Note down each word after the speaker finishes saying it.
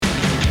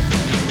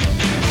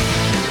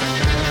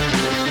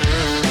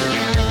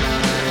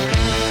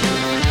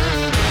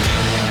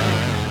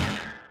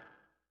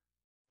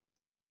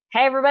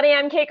Hey everybody,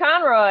 I'm Kate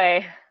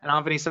Conroy, And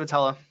I'm Vinny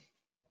Sabatello.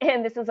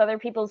 and this is Other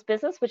People's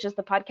Business, which is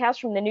the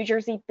podcast from the New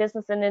Jersey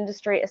Business and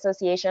Industry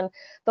Association,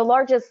 the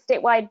largest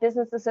statewide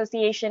business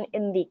association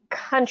in the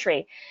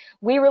country.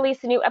 We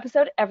release a new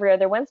episode every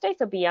other Wednesday,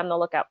 so be on the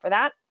lookout for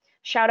that.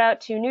 Shout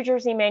out to New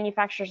Jersey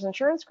Manufacturers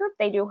Insurance Group.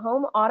 They do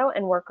home, auto,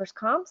 and workers'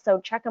 comp,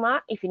 so check them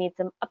out if you need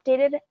some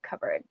updated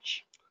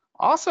coverage.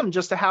 Awesome.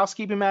 Just a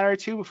housekeeping matter or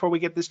two before we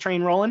get this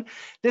train rolling.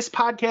 This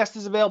podcast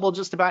is available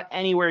just about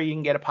anywhere you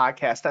can get a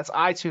podcast. That's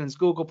iTunes,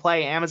 Google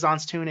Play,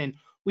 Amazon's TuneIn.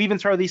 We even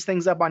throw these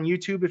things up on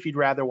YouTube if you'd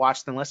rather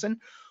watch than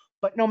listen.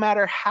 But no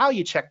matter how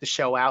you check the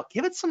show out,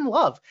 give it some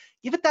love.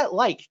 Give it that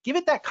like, give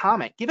it that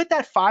comment, give it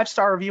that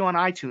 5-star review on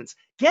iTunes.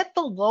 Get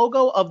the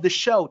logo of the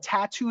show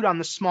tattooed on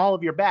the small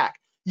of your back.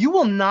 You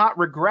will not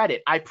regret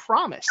it, I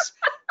promise.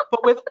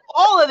 But with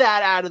all of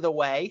that out of the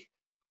way,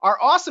 our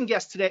awesome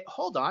guest today,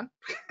 hold on.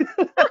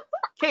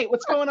 Kate,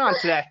 what's going on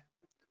today?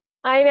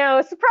 I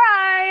know,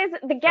 surprise!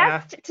 The Uh,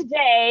 guest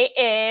today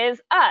is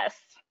us.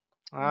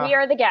 We uh,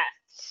 are the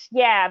guests.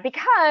 Yeah,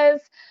 because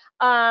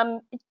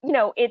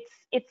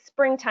it's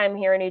springtime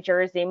here in New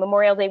Jersey.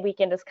 Memorial Day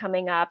weekend is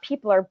coming up.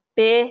 People are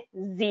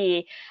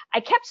busy.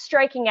 I kept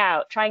striking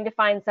out trying to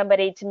find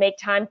somebody to make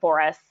time for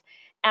us.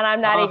 And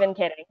I'm not uh, even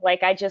kidding.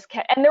 Like I just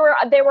kept, and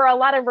there were a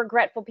lot of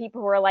regretful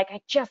people who were like,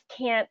 I just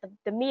can't,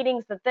 the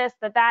meetings, the this,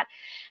 the that.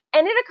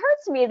 And it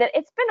occurs to me that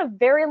it's been a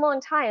very long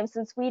time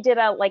since we did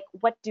a like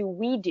what do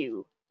we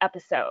do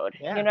episode.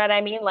 You yeah. know what I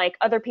mean? Like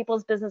other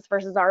people's business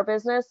versus our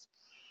business.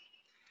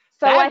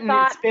 So That I and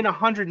thought, it's been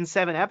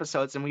 107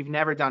 episodes and we've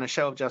never done a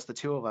show of just the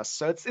two of us.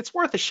 So it's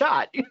worth a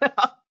shot. is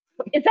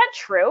that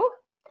true?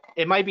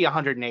 It might be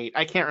 108.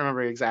 I can't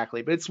remember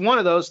exactly, but it's one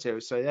of those two.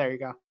 So there you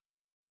go.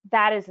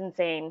 That is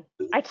insane.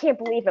 I can't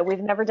believe it. We've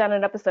never done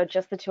an episode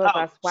just the two of Oh,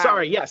 us. Wow.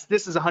 sorry. Yes,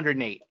 this is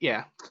 108.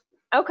 Yeah,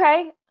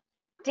 Okay.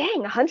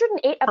 Dang,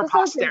 108 for episodes?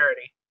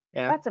 posterity.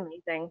 Yeah. That's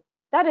amazing.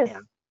 That is Yeah.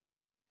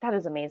 that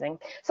is amazing.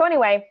 So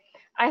anyway,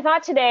 I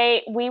thought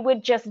today we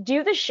would just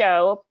do the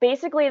show,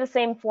 basically the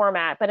same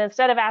format, but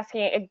instead of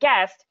asking a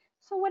guest,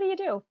 so what do you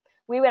do?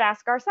 We would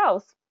ask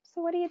ourselves,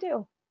 so what do you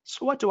do?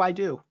 So what do I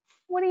do?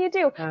 What do you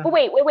do? Uh, But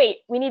wait.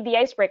 We need the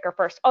icebreaker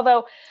first.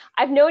 Although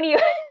I've known you,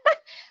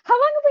 how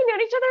long have we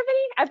known each other,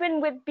 Vinny? I've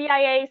been with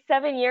BIA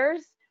 7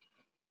 years.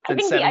 I been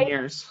think the 7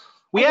 years. I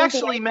We think the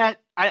actually met.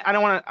 I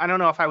don't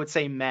know if I would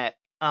say met.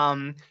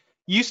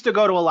 Used to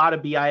go to a lot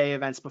of BIA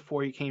events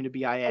before you came to I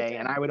BIA,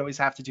 and did. I would always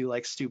have to do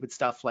like stupid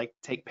stuff, like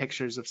take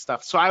pictures of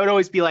stuff. So I would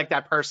always be like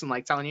that person,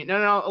 like telling you,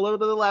 no, a little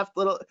to the left,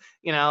 little,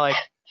 like.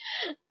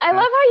 I Uh,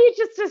 love how you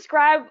just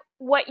describe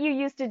what you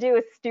used to do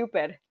as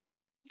stupid.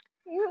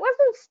 It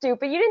wasn't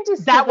stupid. You didn't do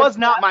that stupid was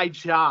not stuff. my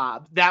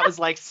job. That was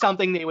like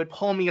something they would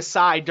pull me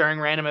aside during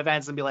random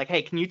events and be like,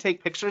 "Hey, can you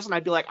take pictures?" And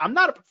I'd be like, "I'm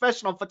not a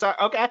professional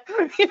photographer." Okay.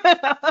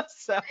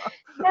 So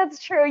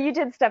That's true. You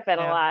did step in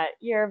a yeah, lot.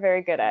 You're a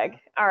very good yeah, egg.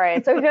 All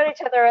right. So we've known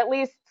each other at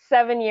least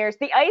 7 years.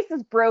 The ice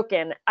is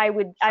broken, I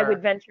would sure.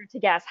 venture to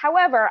guess.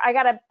 However, I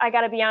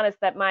gotta be honest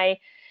that my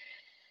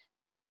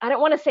I don't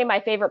want to say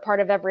my favorite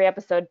part of every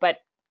episode, but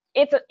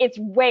it's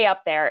way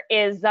up there,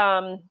 is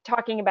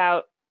talking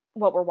about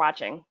what we're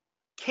watching.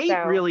 Kate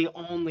So really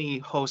only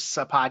hosts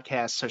a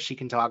podcast so she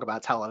can talk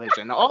about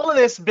television. All of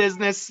this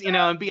business,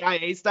 and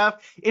BIA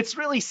stuff, it's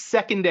really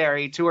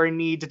secondary to her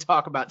need to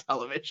talk about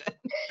television.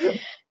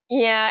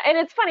 yeah, and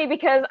it's funny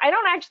because I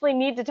don't actually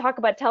need to talk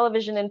about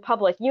television in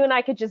public. You and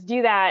I could just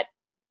do that,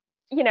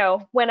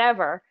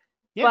 whenever.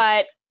 Yeah,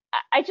 But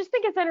I just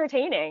think it's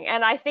entertaining.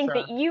 And I think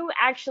that sure. you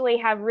actually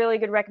have really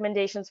good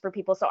recommendations for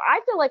people. So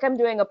I feel like I'm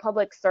doing a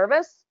public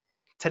service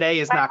Today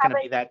is by not going to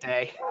having, be that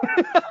day.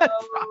 I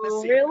promise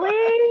oh, you.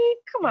 really?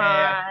 Come Yeah,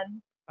 yeah.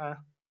 on. Uh,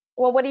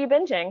 Well, what are you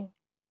binging?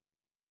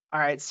 all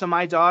right, so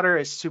my daughter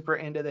is super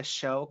into this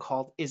show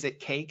called Is It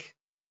Cake?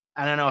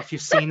 I don't know if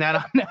you've seen that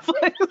on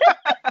Netflix.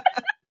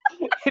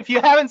 If you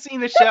haven't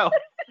seen the show,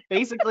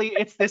 basically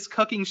it's this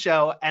cooking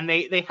show, and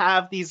they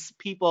have these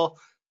people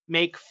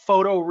make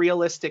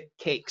photorealistic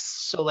cakes.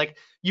 So like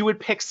you would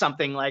pick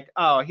something like,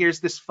 oh, here's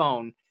this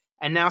phone,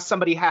 and now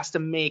somebody has to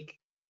make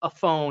a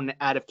phone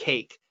out of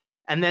cake.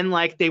 And then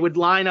like they would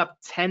line up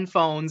 10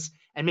 phones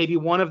and maybe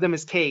one of them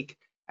is cake,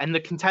 and the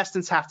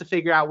contestants have to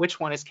figure out which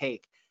one is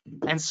cake.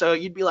 And so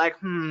you'd be like,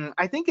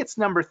 I think it's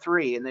number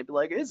three. And they'd be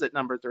like, is it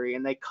number three?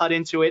 And they cut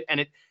into it,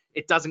 and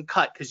it doesn't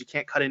cut because you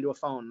can't cut into a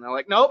phone. And they're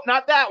like, nope,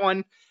 not that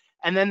one.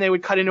 And then they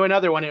would cut into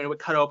another one, and it would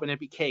cut open and it'd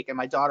be cake. And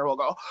my daughter will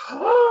go,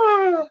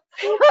 oh,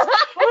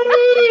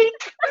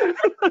 it's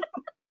cake.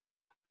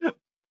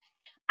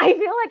 I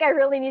feel like I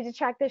really need to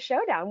track this show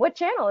down. What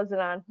channel is it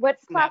on? What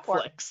platform?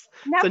 Netflix.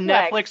 It's a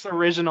Netflix. Netflix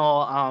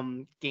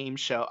original game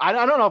show. I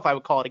don't know if I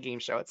would call it a game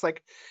show. It's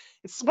like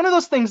it's one of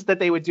those things that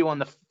they would do on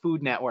the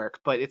Food Network,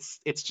 but it's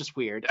just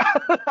weird.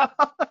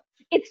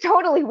 It's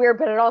totally weird,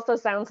 but it also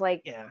sounds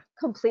like Yeah.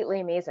 completely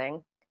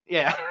amazing.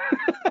 Yeah.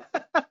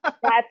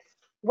 That's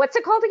what's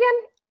it called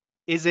again?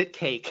 Is it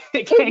cake?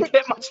 It Is can't it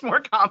get much more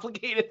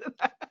complicated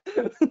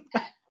than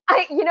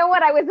that. you know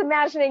what? I was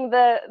imagining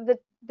the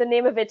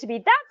name of it to be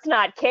That's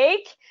Not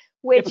Cake,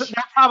 which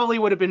that probably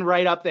would have been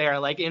right up there.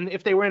 Like,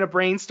 if they were in a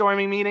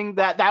brainstorming meeting,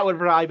 that would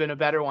probably been a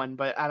better one.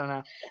 But I don't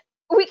know.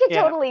 we could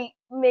Yeah, totally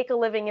make a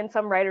living in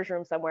some writer's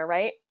room somewhere,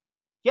 right?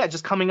 yeah,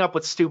 just coming up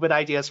with stupid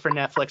ideas for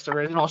Netflix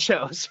original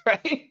shows,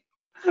 right?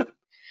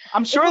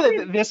 I'm It's sure only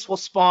that this will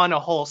spawn a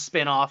whole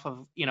spin-off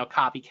of,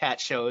 copycat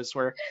shows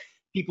where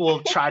people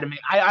will try to make.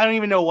 I don't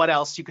even know what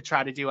else you could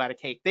try to do out of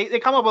cake. They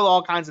come up with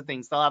all kinds of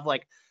things. They'll have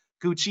like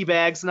Gucci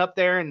bags and up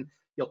there, and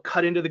you'll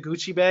cut into the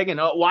Gucci bag, and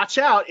oh, watch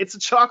out, it's a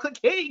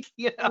chocolate cake.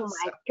 Oh So,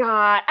 my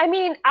God. I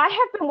mean, I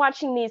have been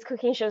watching these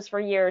cooking shows for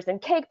years, and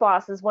Cake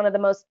Boss is one of the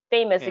most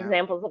famous yeah,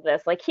 examples of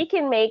this. Like, he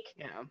can make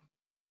yeah,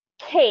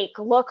 cake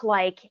look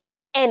like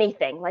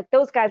anything. Like,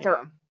 those guys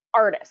are yeah.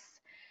 artists.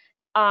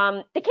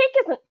 The cake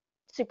isn't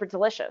super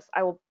delicious.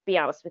 I will be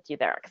honest with you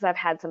there, because I've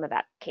had some of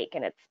that cake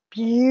and it's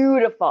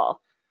beautiful.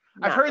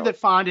 I've Not heard that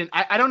delicious. fondant.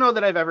 I don't know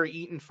that I've ever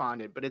eaten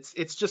fondant, but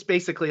it's just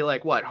basically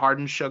like what,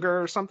 hardened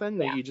sugar or something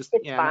that Yeah, you just,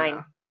 it's yeah, no, fine.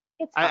 no.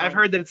 It's I've fine.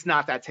 heard that it's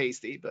not that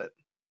tasty, but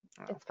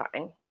It's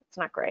fine. It's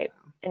not great.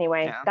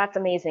 Anyway, yeah. that's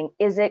amazing.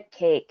 Is it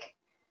cake?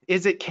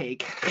 Is it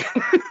cake?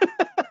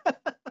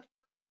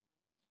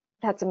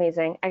 That's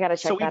amazing. I gotta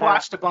So check we've that out.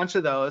 watched a bunch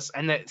of those,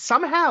 and that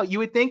somehow you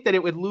would think that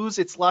it would lose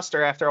its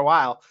luster after a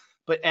while,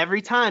 but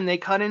every time they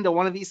cut into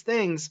one of these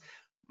things,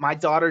 my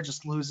daughter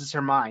just loses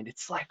her mind.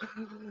 It's like,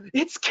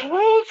 it's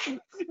cake.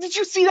 Did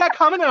you see that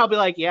coming? And I'll be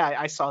like, yeah,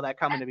 I saw that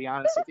coming. To be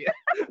honest with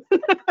you,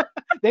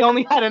 they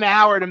only had an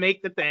hour to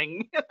make the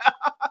thing.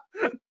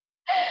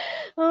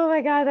 Oh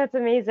my God, that's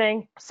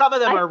amazing. Some of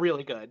them I are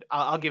really good.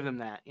 I'll give them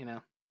that. Yeah.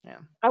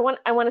 I want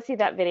to see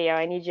that video.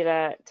 I need you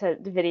to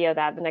video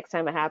that the next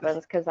time it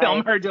happens, because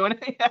Film her doing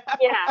it.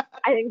 yeah,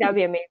 I think that'd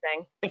be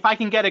amazing. If I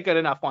can get a good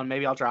enough one,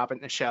 maybe I'll drop it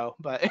in the show.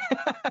 But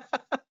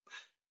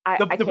I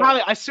the can't.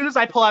 problem, as soon as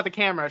I pull out the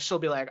camera, she'll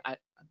be like,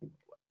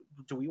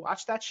 "Do we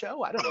watch that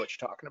show? I don't know what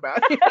you're talking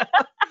about."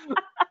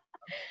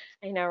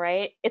 I know,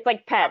 right? It's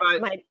like How pets.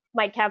 about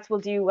My cats will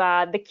do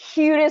the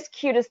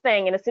cutest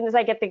thing, and as soon as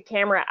I get the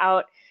camera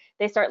out,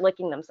 they start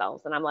licking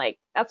themselves, and I'm like,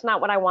 that's not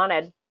what I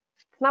wanted.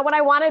 It's not what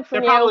I wanted they're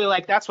from you. probably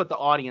like, "That's what the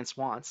audience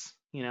wants."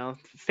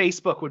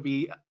 Facebook would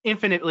be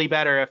infinitely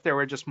better if there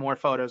were just more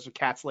photos of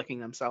cats licking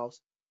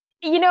themselves.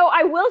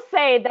 I will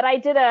say that I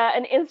did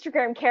an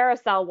Instagram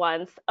carousel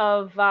once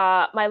of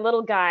my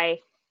little guy.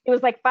 It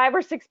was like 5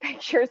 or 6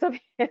 pictures of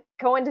him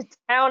going to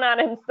town on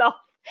himself.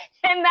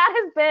 And that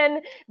has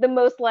been the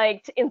most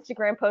liked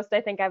Instagram post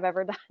I think I've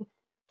ever done.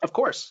 Of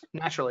course,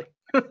 naturally.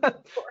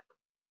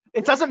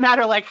 It doesn't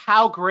matter like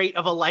how great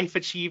of a life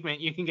achievement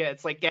you can get.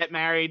 It's like get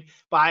married,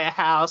 buy a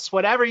house,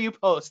 whatever you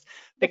post.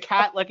 The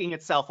cat licking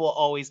itself will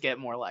always get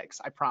more likes.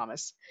 I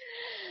promise.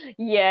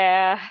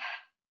 Yeah,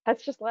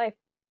 that's just life.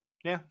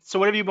 Yeah. So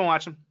what have you been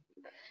watching?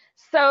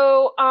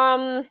 So,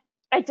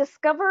 I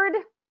discovered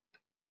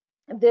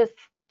this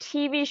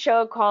TV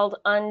show called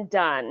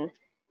Undone,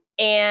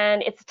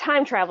 and it's a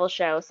time travel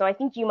show, so I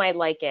think you might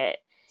like it.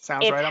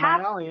 Sounds It's right on my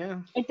half alley. Yeah.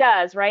 It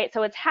does, right?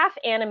 So it's half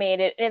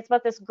animated, and it's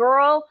about this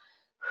girl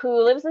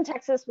who lives in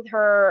Texas with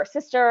her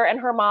sister and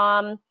her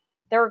mom.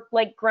 They're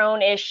like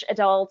grown-ish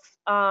adults.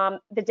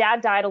 The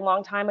dad died a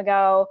long time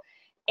ago,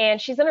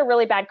 and she's in a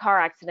really bad car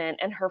accident,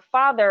 and her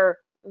father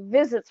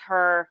visits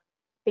her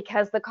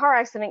because the car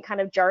accident kind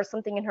of jars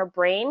something in her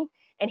brain,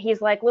 and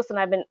he's like, "Listen,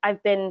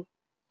 I've been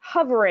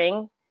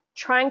hovering,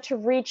 trying to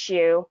reach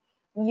you.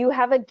 You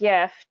have a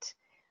gift.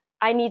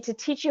 I need to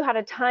teach you how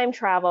to time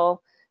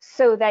travel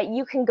so that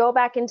you can go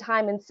back in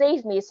time and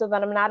save me so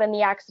that I'm not in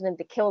the accident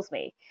that kills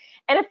me."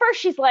 And at first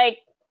she's like,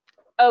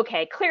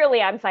 okay,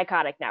 clearly I'm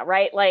psychotic now,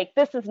 right? Like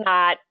this is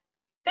not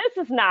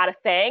a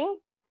thing,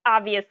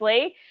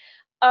 obviously.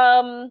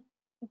 Um,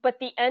 but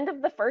the end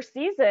of the first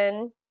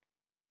season,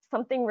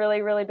 something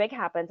really, really big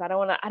happens. I don't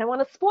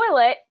want to spoil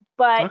it,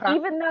 but Okay.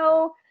 even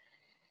though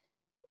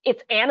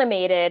it's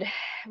animated,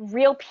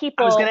 real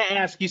I was gonna people,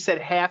 ask. You said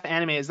half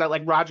anime. Is that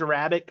like Roger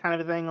Rabbit kind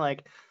of a thing?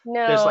 Like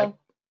there's like, no,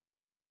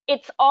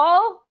 it's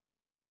all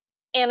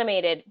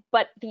animated,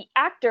 but the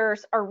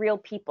actors are real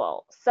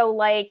people. So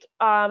like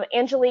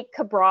Angelique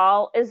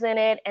Cabral is in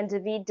it, and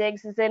David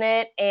Diggs is in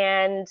it,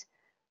 and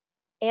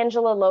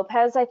Angela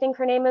Lopez, I think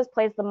her name is,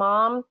 plays the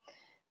mom.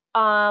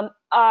 Um,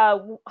 uh,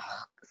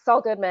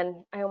 Saul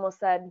Goodman, I almost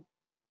said.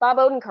 Bob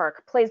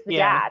Odenkirk plays the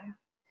yeah. dad.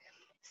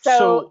 So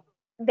So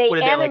they what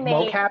did they like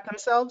animate. mocap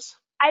themselves?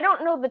 I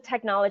don't know the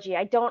technology.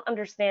 I don't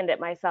understand it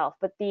myself,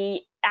 but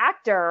the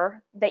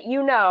actor that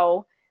you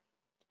know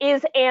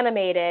is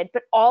animated,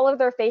 but all of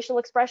their facial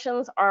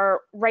expressions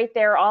are right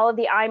there, all of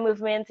the eye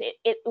movements.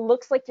 It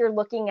looks like you're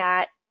looking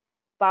at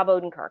Bob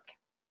Odenkirk.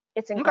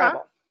 It's Okay.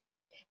 incredible.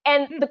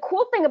 And Hmm. the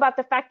cool thing about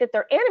the fact that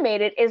they're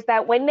animated is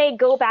that when they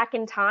go back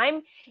in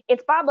time,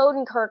 it's Bob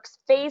Odenkirk's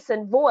face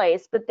and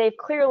voice, but they've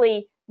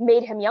clearly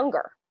made him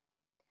younger.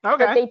 Like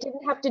Okay. they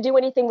didn't have to do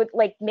anything with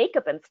like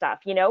makeup and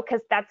stuff,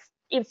 because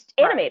it's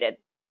Right. animated.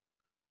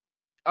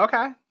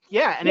 Okay.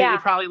 Yeah, and it Yeah.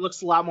 probably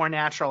looks a lot more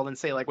natural than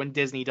say like when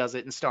Disney does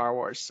it in Star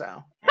Wars.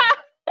 So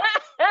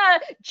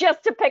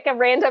Just to pick a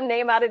random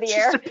name out of the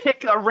air. Just to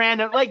pick a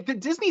random, like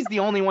Disney's the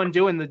only one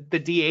doing the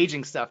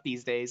de-aging stuff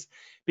these days,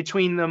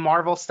 between the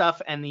Marvel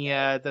stuff and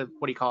the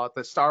what do you call it,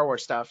 the Star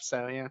Wars stuff.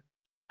 So yeah.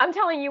 I'm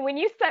telling you, when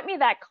you sent me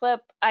that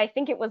clip, I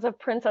think it was of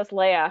Princess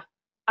Leia,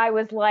 I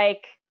was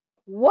like,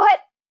 what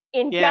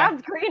in Yeah.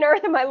 God's green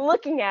earth am I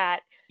looking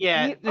at?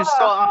 Yeah, You,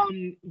 so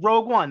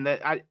Rogue One,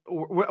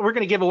 we're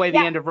gonna give away the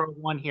Yeah. end of Rogue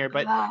One here,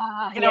 but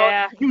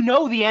yeah. you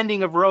know the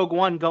ending of Rogue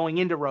One going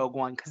into Rogue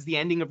One, because the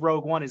ending of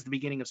Rogue One is the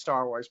beginning of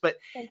Star Wars. But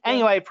Thank you.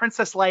 anyway,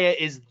 Princess Leia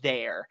is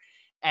there,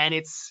 and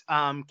it's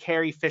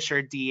Carrie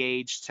Fisher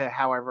de-aged to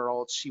however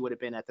old she would have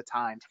been at the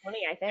time. 20,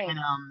 I think. And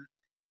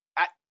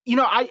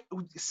I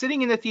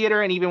sitting in the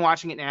theater and even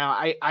watching it now,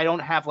 I don't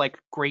have like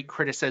great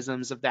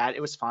criticisms of that.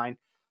 It was fine.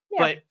 Yeah.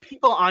 But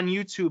people on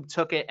YouTube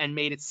took it and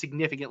made it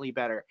significantly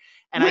better.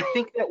 And I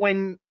think that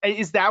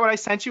is that what I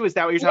sent you? Is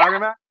that what you're talking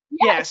about?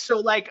 Yes. Yeah. So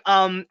like,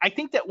 I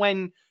think that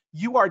when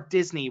you are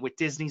Disney with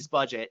Disney's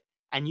budget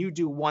and you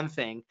do one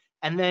thing,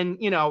 and then,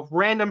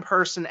 random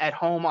person at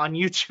home on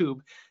YouTube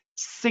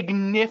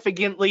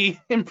significantly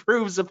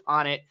improves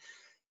upon it,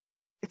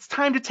 it's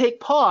time to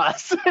take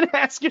pause and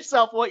ask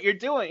yourself what you're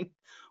doing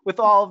with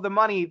all of the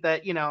money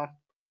that, these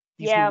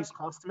movies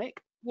cost to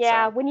make.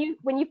 Yeah, So. when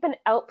you've been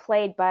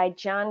outplayed by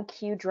John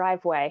Q.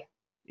 Driveway,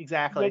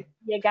 Exactly.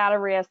 you gotta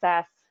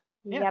reassess.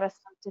 You gotta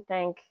start to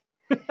think.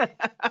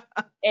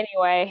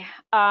 Anyway,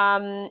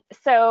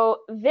 so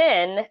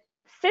then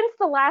since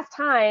the last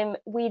time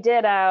we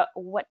did a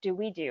What Do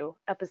We Do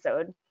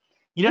episode,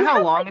 you know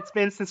how long it's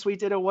been since we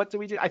did a What Do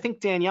We Do? I think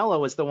Daniela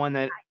was the one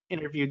that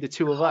interviewed the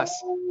two of us.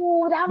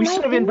 We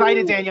should have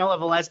invited Daniela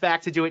Velez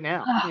back to do it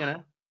now.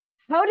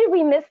 How did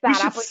we miss that? We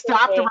should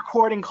stop the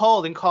recording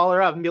cold and call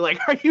her up and be like,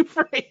 "Are you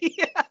free?"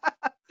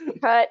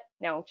 Cut.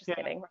 No, just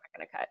kidding. We're not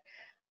gonna cut.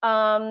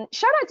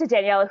 Shout out to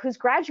Daniela, who's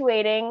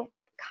graduating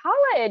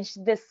college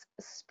this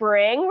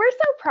spring. We're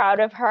so proud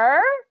of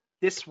her.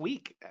 This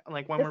week,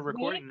 like when we're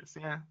recording this,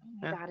 yeah.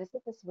 Oh my God, is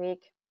it this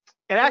week?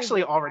 It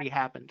actually already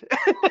happened.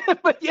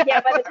 But yeah,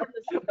 by the time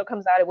this video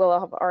comes out, it will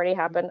have already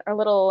happened. Our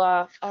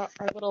little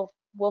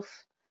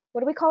wolf.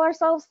 What do we call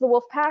ourselves? The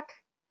wolf pack.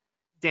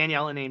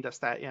 Daniela named us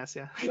that. Yes,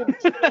 yeah.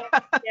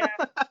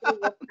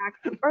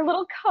 Our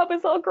little cub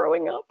is all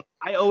growing up.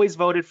 I always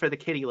voted for the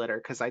kitty litter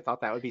because I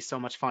thought that would be so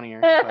much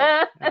funnier. But,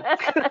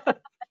 yeah.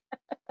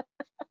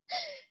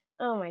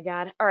 Oh my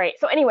God. All right.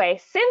 So anyway,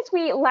 since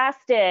we last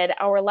did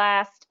our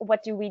last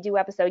What Do We Do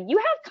episode, you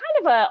have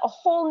kind of a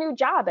whole new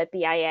job at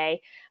BIA.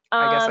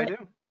 I guess I do.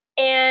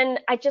 And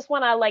I just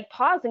want to like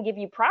pause and give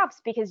you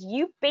props because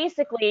you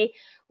basically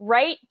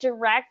write,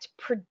 direct,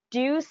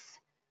 produce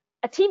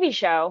a TV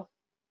show.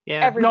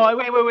 Yeah. No,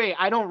 wait.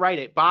 I don't write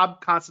it.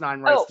 Bob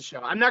Considine writes the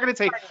show. I'm not going to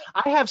take.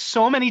 I have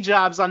so many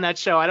jobs on that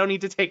show. I don't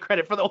need to take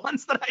credit for the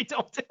ones that I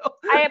don't do.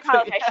 I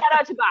apologize.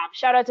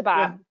 Shout out to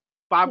Bob. Yeah.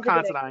 Bob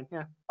Considine.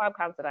 Yeah. Bob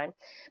Considine.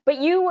 But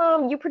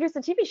you produce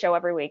a TV show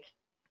every week.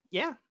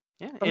 Yeah.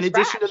 Yeah. In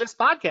addition to this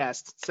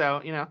podcast.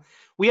 So,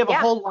 we have a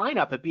whole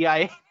lineup at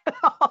BIA.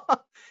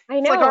 I know,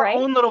 it's like our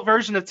own little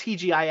version of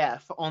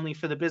TGIF, only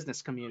for the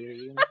business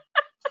community.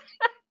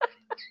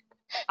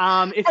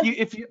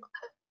 If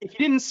you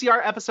didn't see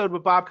our episode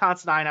with Bob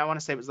Considine, I want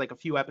to say it was like a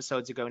few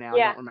episodes ago now. I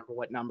don't remember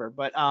what number,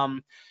 but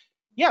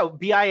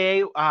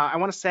BIA. I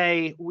want to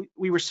say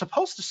we were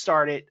supposed to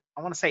start it.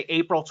 I want to say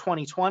April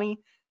 2020,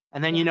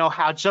 and then you know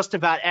how just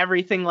about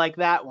everything like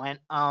that went.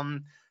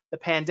 The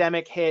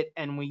pandemic hit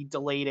and we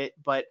delayed it,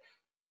 but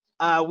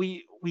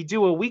we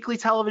do a weekly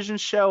television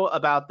show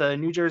about the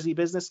New Jersey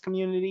business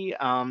community.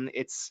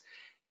 It's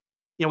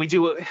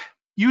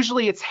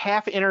usually it's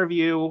half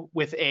interview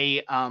with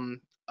a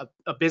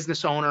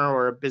business owner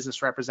or a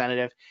business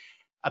representative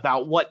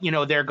about what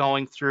they're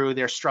going through,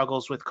 their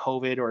struggles with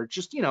COVID, or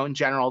just in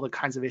general the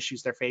kinds of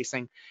issues they're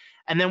facing.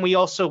 And then we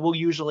also will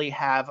usually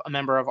have a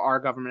member of our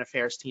government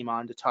affairs team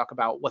on to talk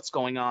about what's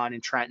going on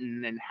in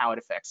Trenton and how it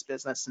affects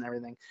business and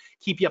everything,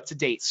 keep you up to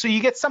date. So you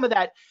get some of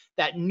that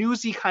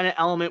newsy kind of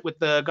element with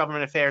the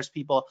government affairs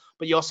people,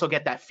 but you also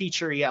get that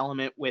featurey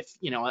element with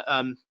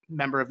a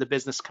member of the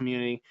business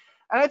community.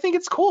 And I think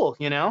it's cool.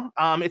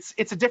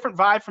 It's a different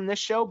vibe from this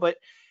show, but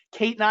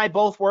Kate and I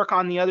both work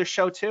on the other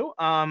show too.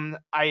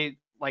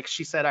 Like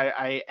she said,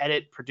 I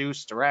edit,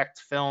 produce, direct,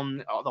 film,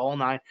 the whole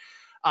nine.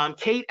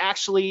 Kate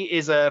actually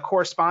is a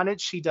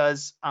correspondent. She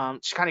does,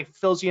 she kind of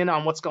fills you in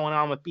on what's going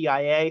on with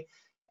BIA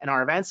and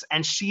our events.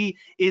 And she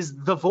is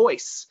the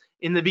voice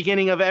in the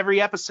beginning of every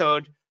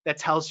episode that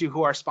tells you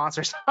who our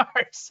sponsors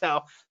are.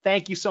 So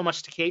thank you so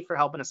much to Kate for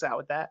helping us out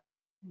with that.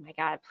 Oh my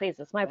God, please.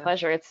 It's my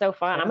pleasure. It's so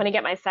fun. I'm going to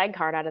get my SAG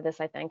card out of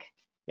this, I think.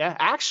 Yeah,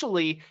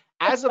 actually,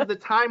 as of the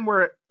time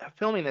we're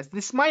filming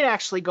this might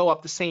actually go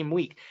up the same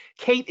week.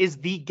 Kate is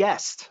the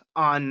guest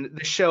on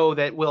the show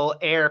that will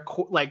air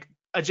like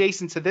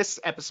adjacent to this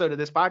episode of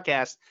this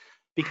podcast,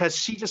 because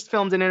she just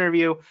filmed an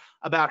interview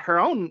about her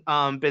own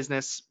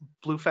business,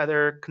 Blue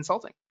Feather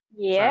Consulting.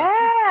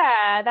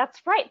 Yeah,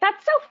 that's right.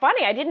 That's so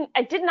funny.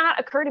 It did not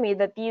occur to me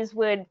that these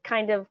would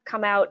kind of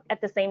come out at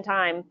the same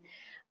time.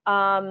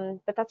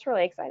 But that's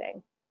really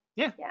exciting.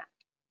 Yeah.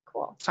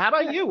 Cool. So how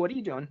about you? What are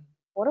you doing?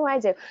 What do I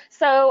do?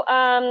 So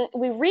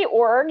we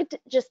reorged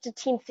just a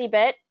teensy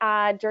bit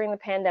during the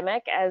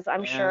pandemic, as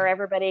I'm Yeah. sure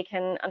everybody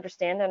can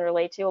understand and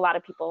relate to. A lot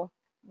of people,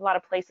 a lot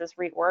of places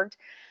reorged.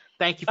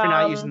 Thank you for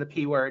not using Um, the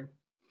P word.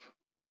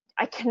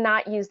 I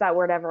cannot use that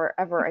word ever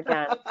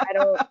again.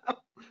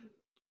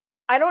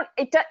 I don't.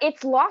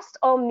 It's lost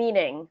all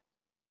meaning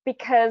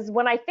because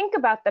when I think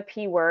about the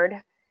P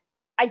word,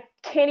 I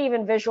can't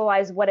even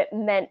visualize what it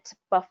meant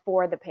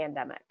before the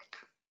pandemic.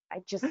 I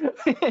just,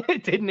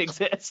 It didn't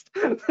exist.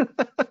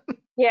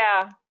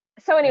 yeah.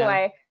 So Yeah.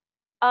 anyway,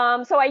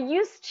 so I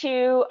used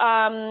to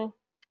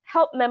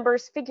help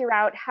members figure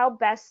out how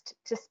best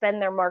to spend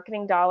their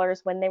marketing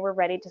dollars when they were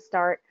ready to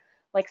start,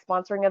 like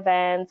sponsoring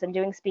events and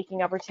doing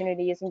speaking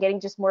opportunities and getting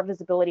just more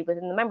visibility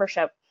within the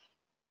membership.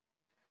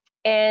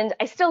 And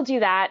I still do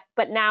that,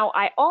 but now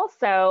I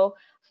also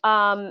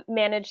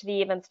manage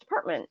the events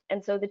department.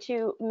 And so the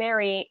two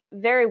marry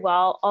very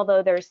well,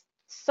 although there's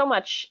so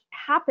much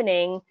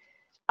happening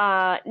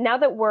now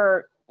that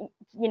we're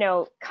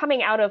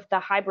coming out of the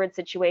hybrid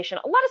situation.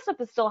 A lot of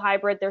stuff is still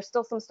hybrid. There's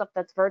still some stuff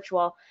that's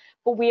virtual,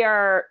 but we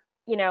are,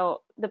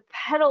 the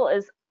pedal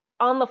is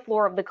on the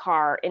floor of the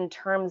car in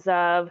terms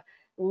of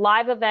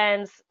live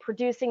events,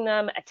 producing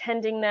them,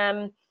 attending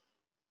them,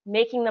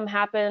 making them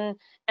happen,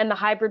 and the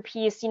hybrid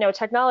piece,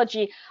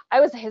 technology. I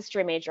was a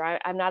history major.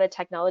 I'm not a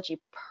technology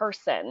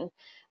person.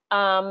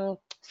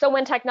 So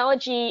when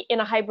technology in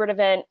a hybrid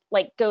event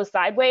like goes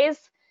sideways,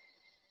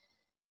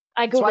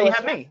 I That's why Google you a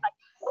have search. me.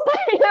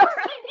 You know,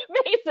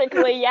 right?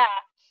 Basically, yeah.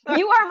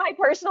 You are my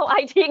personal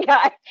IT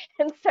guy,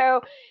 and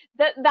so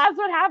that's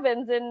what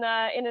happens in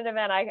an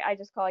event. I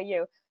just call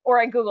you, or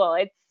I Google.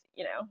 It's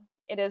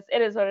it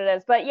is what it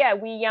is. But yeah,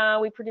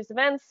 we produce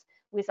events,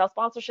 we sell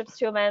sponsorships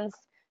to events,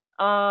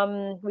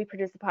 we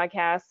produce a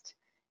podcast,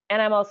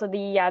 and I'm also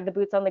the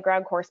boots on the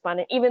ground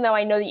correspondent. Even though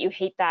I know that you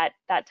hate that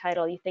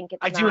title, you think it's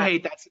I do not.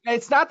 hate that.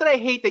 It's not that I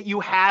hate that you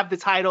have the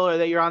title or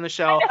that you're on the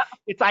show.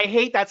 It's I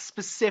hate that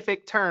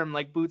specific term,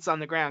 like boots on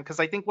the ground, because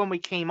I think when we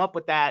came up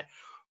with that,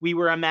 we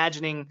were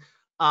imagining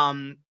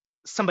um,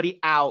 somebody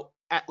out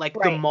at like the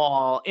Right.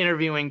 mall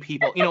interviewing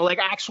people, like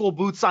actual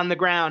boots on the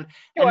ground.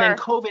 And then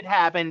Sure. COVID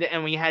happened,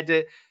 and we had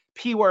to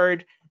P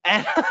word,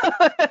 and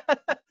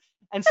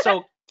and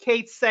so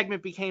Kate's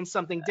segment became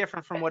something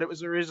different from what it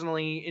was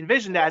originally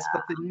envisioned as,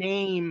 but the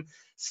name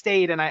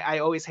stayed, and I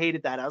always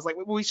hated that. I was like,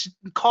 we should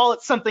call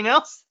it something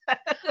else.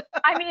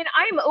 I mean,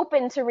 I'm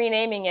open to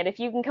renaming it. If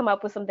you can come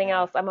up with something Yeah,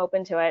 else, I'm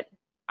open to it.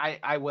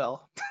 I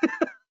will.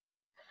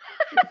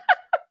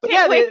 But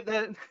Can't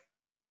yeah,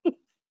 wait.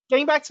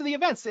 getting back to the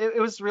events, it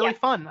was Yeah. really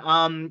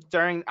fun.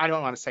 During I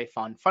don't want to say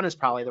fun. Fun is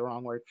probably the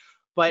wrong word,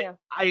 but Yeah.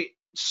 I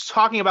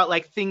talking about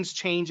like things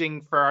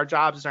changing for our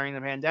jobs during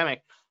the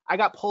pandemic. I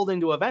got pulled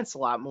into events a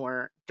lot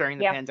more during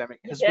the Yeah. pandemic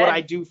You because what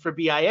I did. do for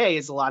BIA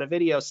is a lot of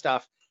video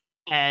stuff.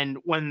 And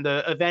when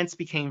the events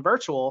became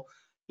virtual,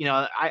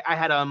 I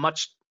had a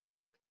much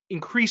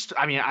increased.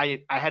 I mean, I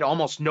had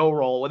almost no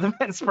role with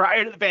events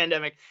prior to the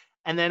pandemic,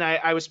 and then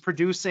I was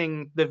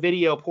producing the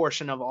video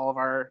portion of all of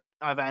our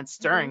events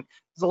during. Mhm.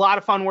 It was a lot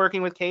of fun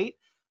working with Kate.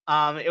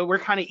 We're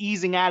kind of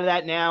easing out of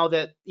that now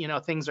that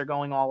things are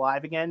going all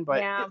live again,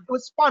 but Yeah. it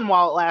was fun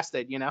while it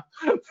lasted.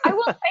 I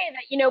will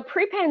say that,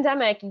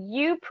 pre-pandemic,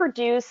 you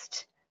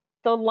produced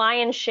the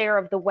lion's share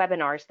of the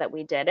webinars that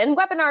we did. And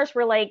webinars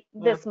were like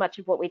Yeah, this much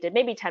of what we did,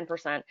 maybe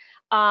 10%.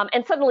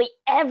 And suddenly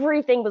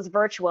everything was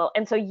virtual.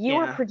 And so you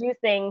were yeah,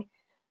 producing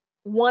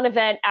one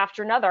event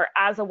after another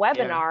as a yeah,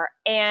 webinar.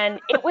 And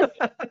it was,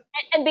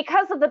 and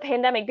because of the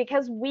pandemic,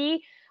 because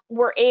we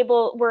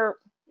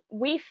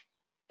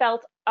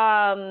felt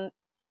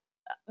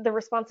the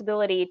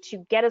responsibility to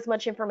get as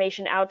much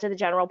information out to the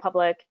general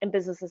public and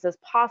businesses as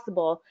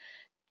possible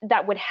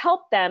that would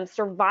help them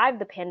survive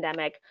the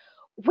pandemic.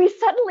 We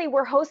suddenly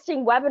were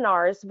hosting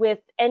webinars with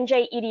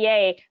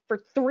NJEDA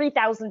for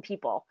 3,000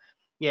 people.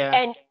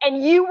 yeah.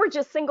 And you were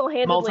just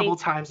single-handedly Multiple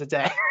times a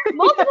day.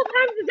 multiple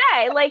times a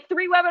day, like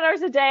 3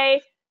 webinars a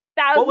day,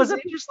 What thousands was of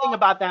people. interesting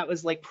about that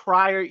was like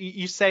prior,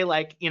 you say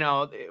like,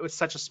 it was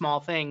such a small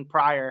thing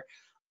prior.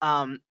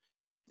 Um,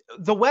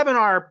 the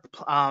webinar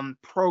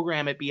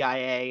program at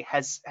BIA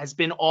has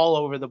been all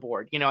over the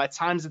board. At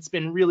times it's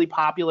been really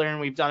popular and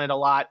we've done it a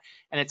lot,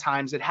 and at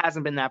times it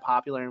hasn't been that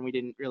popular and we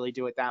didn't really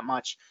do it that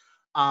much.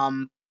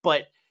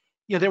 But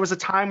there was a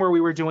time where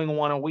we were doing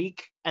one a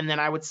week, and then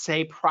I would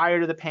say prior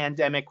to the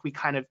pandemic we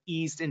kind of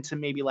eased into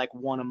maybe like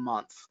one a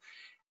month.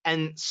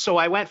 And so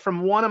I went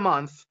from one a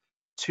month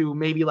to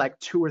maybe like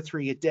two or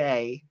three a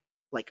day,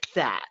 like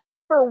that.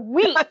 For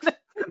weeks,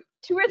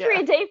 2 or 3 Yeah,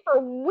 a day for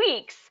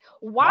weeks,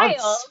 while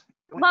months.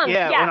 months,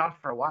 Yeah, it yeah, went on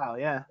for a while.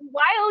 Yeah.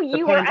 while The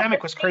you were at the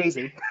pandemic was same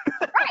crazy.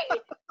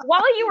 right,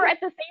 while you were at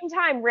the same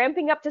time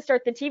ramping up to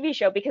start the TV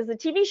show, because the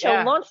TV show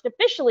Yeah. launched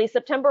officially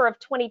September of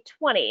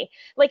 2020.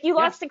 Like you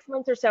lost Yes. 6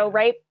 months or so,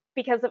 right?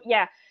 Because of,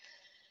 yeah.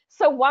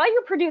 So while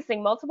you're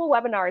producing multiple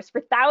webinars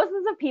for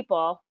thousands of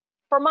people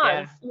for Yeah.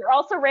 months, you're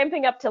also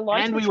ramping up to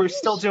launch And the we were TV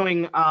still show.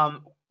 doing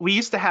we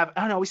used to have,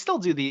 I don't know, we still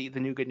do the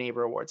New Good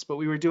Neighbor Awards, but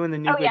we were doing the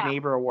New Oh Good yeah.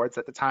 Neighbor Awards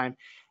at the time.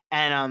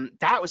 And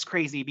that was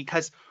crazy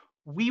because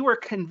we were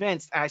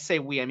convinced, and I say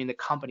we, I mean the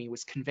company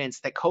was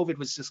convinced that COVID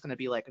was just going to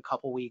be like a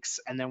couple weeks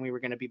and then we were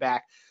going to be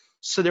back.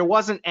 So there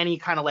wasn't any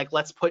kind of like,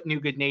 let's put New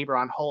Good Neighbor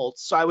on hold.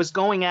 So I was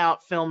going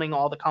out filming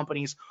all the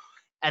companies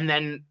and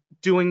then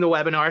doing the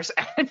webinars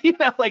and,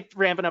 like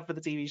ramping up for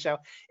the TV show.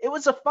 It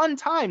was a fun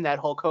time, that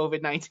whole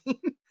COVID-19.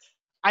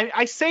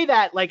 I say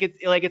that like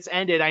it's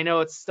ended. I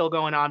know it's still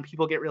going on.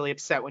 People get really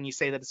upset when you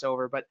say that it's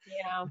over, but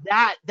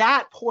Yeah.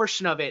 that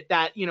portion of it,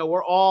 that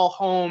we're all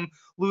home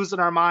losing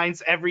our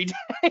minds every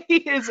day,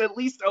 is at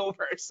least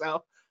over.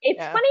 So It's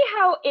yeah. funny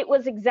how it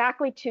was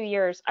exactly 2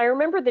 years. I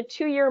remember the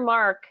 2 year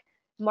mark,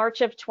 March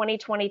of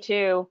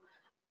 2022.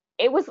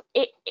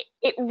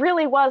 It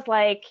really was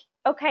like,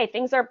 okay,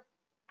 things are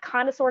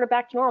kind of sort of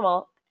back to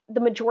normal. The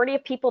majority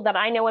of people that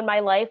I know in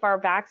my life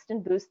are vaxxed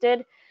and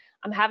boosted.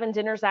 I'm having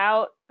dinners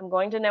out. I'm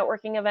going to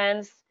networking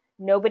events.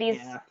 Nobody's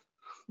Yeah.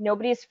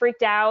 nobody's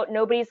freaked out.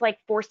 Nobody's like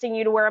forcing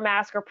you to wear a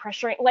mask or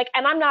pressuring. Like,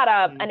 and I'm not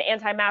an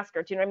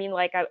anti-masker. Do you know what I mean?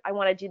 Like, I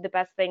want to do the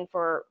best thing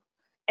for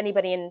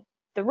anybody in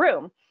the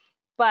room.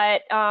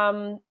 But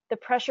the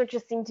pressure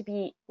just seemed to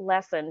be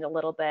lessened a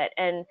little bit.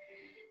 And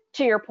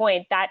to your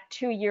point, that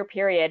 2 year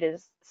period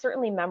is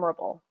certainly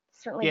memorable.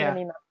 Certainly going to Yeah. be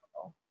memorable.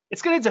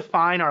 It's going to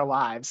define our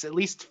lives, at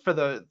least for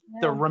the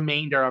Yeah.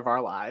 remainder of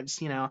our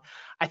lives.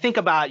 I think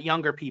about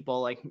younger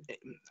people, like,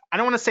 I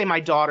don't want to say my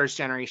daughter's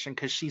generation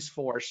because she's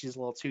 4, she's a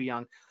little too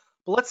young.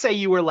 But let's say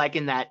you were like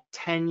in that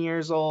 10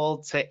 years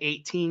old to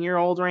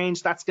 18-year-old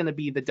range. That's going to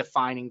be the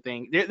defining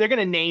thing. They're going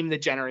to name the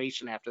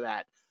generation after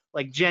that.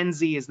 Like Gen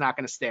Z is not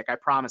going to stick. I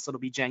promise it'll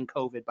be Gen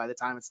COVID by the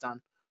time it's done.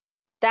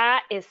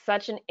 That is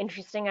such an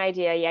interesting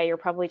idea. Yeah, you're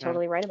probably Yeah.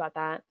 totally right about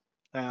that.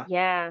 Yeah.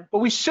 Yeah. But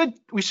we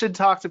should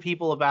talk to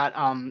people about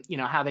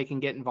how they can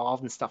get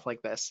involved and stuff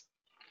like this.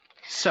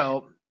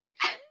 So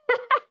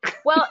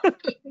Well, the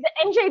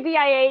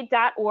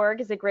njbia.org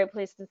is a great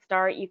place to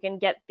start. You can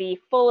get the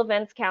full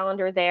events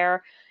calendar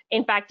there.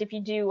 In fact, if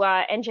you do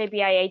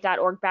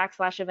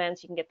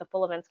njbia.org/events, you can get the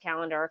full events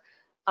calendar.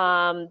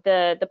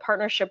 The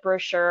partnership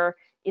brochure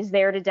is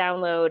there to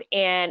download,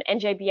 and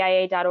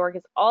njbia.org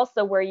is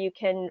also where you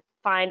can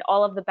find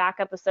all of the back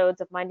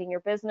episodes of Minding Your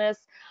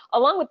Business,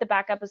 along with the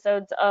back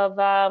episodes of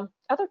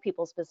other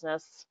people's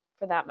business,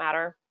 for that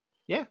matter.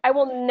 yeah. I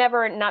will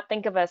never not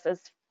think of us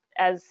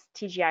as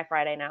TGI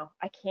Friday now.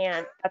 I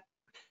can't.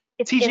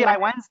 It's TGI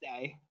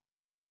Wednesday.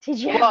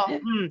 TGI. Well,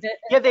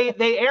 yeah,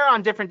 they air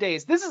on different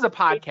days. This is a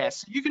podcast,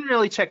 so you can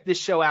really check this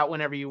show out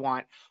whenever you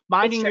want.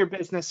 Minding Your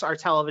Business, our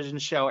television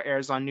show,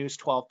 airs on News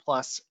 12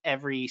 Plus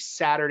every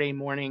Saturday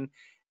morning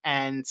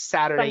and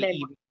Saturday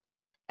evening.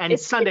 And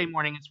Sunday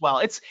morning as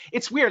well.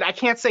 It's weird. I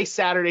can't say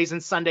Saturdays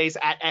and Sundays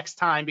at X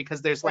time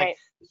because there's like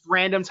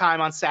random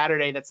time on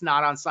Saturday that's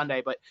not on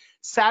Sunday. But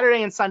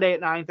Saturday and Sunday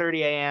at 9:30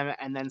 a.m.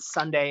 and then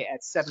Sunday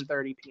at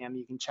 7:30 p.m.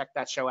 You can check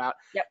that show out.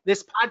 Yep.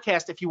 This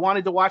podcast, if you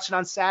wanted to watch it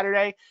on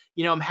Saturday,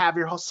 have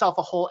yourself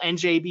a whole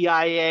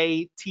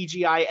NJBIA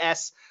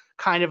TGIS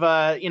kind of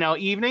a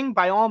evening,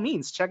 by all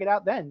means check it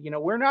out then.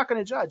 We're not going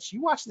to judge.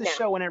 You watch this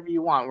show whenever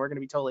you want. We're going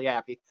to be totally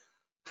happy.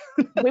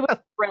 We were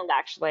thrilled,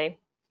 actually.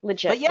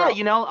 Legit. But yeah,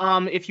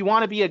 if you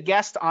want to be a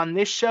guest on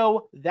this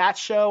show, that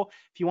show,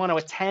 if you want to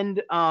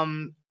attend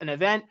an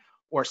event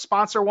or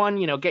sponsor one,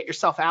 get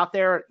yourself out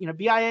there.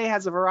 BIA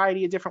has a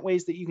variety of different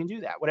ways that you can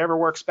do that, whatever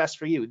works best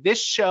for you.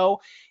 This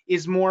show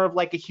is more of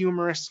like a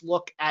humorous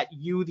look at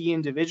you, the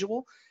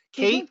individual.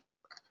 Kate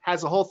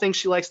has a whole thing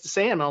she likes to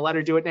say. I'm going to let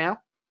her do it now.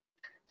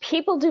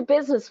 People do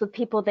business with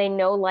people they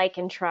know, like,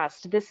 and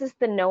trust. This is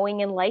the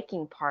knowing and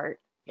liking part.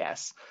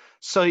 Yes.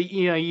 So,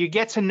 you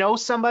get to know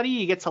somebody,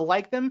 you get to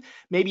like them,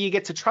 maybe you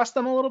get to trust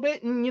them a little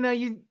bit, and,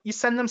 you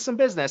send them some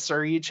business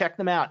or you check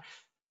them out.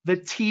 The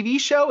TV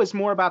show is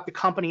more about the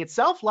company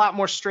itself, a lot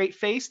more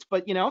straight-faced,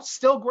 but,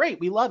 still great.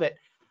 We love it.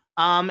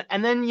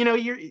 And then,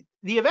 the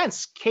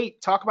events.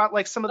 Kate, talk about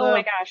like some of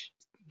the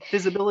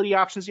visibility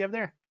options you have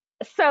there.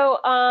 So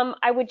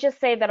I would just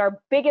say that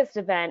our biggest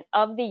event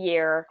of the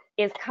year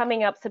is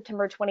coming up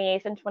September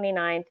 28th and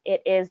 29th.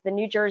 It is the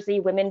New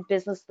Jersey Women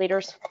Business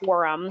Leaders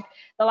Forum.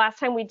 The last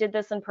time we did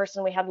this in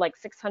person, we had like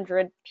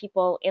 600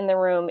 people in the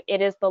room.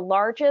 It is the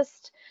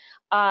largest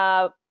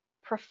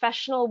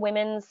professional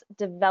women's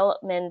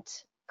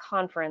development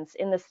conference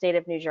in the state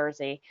of New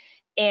Jersey.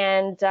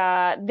 And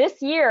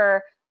this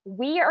year,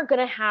 we are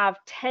going to have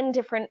 10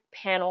 different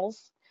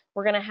panels.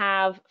 We're going to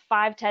have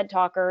 5 TED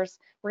Talkers.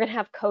 We're going to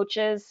have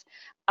coaches.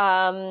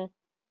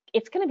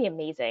 It's going to be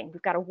amazing.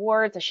 We've got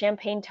awards, a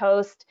champagne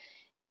toast.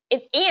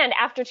 And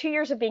after 2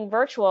 years of being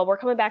virtual, we're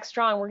coming back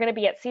strong. We're going to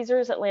be at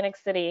Caesars Atlantic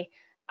City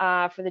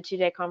for the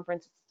 2-day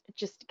conference. It's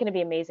just going to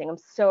be amazing. I'm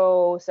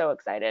so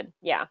excited.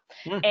 Yeah.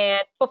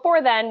 And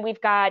before then,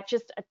 we've got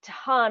just a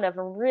ton of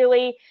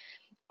really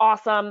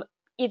awesome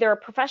either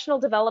professional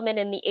development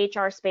in the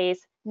HR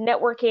space,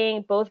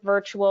 networking, both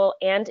virtual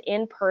and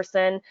in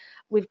person.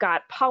 We've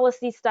got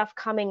policy stuff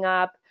coming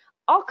up,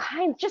 all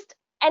kinds, just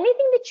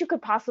anything that you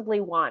could possibly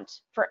want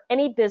for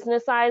any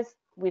business size,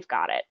 we've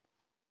got it.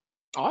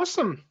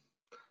 Awesome.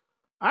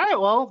 All right,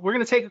 well, we're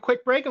going to take a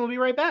quick break and we'll be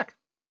right back.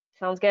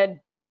 Sounds good.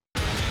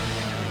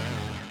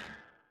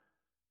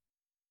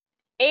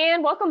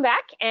 And welcome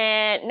back.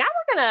 And now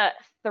we're going to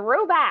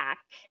throw back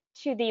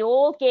to the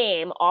old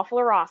game, Awful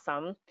or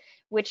Awesome,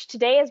 which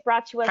today is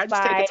brought to us Can I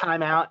just take a by,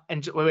 time out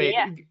and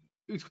yeah,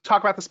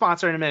 talk about the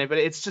sponsor in a minute, but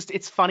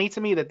it's funny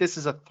to me that this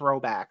is a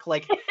throwback.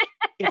 Like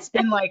it's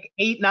been like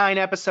 8, 9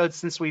 episodes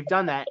since we've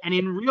done that. And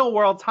in real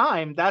world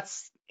time,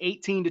 that's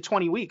 18 to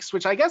 20 weeks,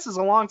 which I guess is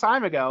a long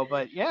time ago,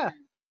 but yeah,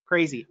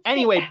 crazy.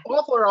 Anyway,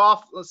 Awful or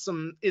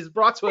Awesome is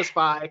brought to us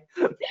by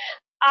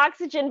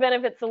Oxygen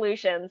Benefit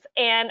Solutions.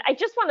 And I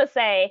just want to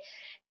say,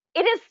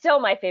 it is still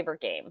my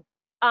favorite game.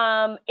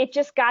 It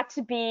just got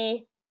to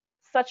be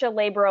such a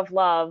labor of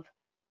love,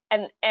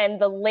 and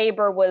the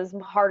labor was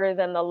harder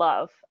than the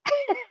love.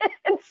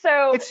 And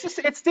so,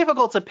 it's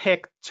difficult to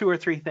pick 2 or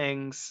 3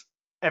 things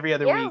every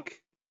other yeah,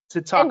 week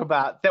to talk and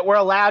about that we're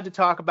allowed to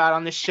talk about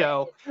on this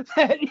show.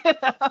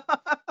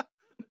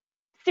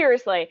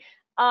 seriously,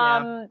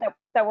 Yeah.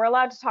 that we're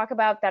allowed to talk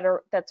about,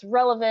 that's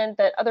relevant,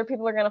 that other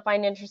people are going to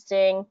find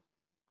interesting.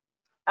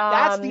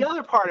 That's the Um,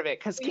 other part of it,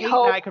 because we Kate and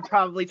hope I could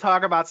probably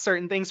talk about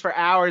certain things for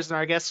hours, and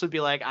our guests would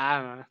be like, I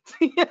don't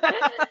know.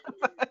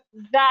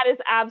 that is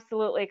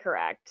absolutely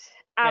correct.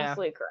 Yeah.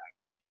 Absolutely correct.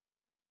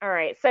 All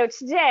right. So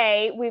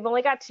today we've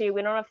only got two.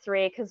 We don't have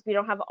three because we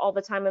don't have all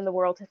the time in the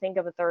world to think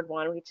of a third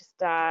one. We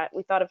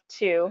thought of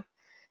two.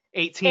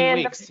 18 And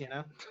weeks, you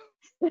know?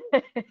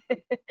 the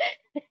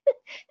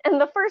and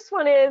the first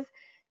one is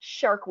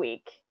Shark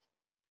Week.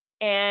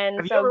 And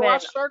Have you so ever Ben,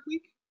 watched Shark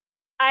Week?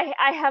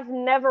 I have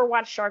never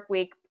watched Shark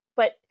Week,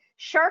 but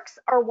sharks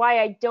are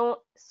why I don't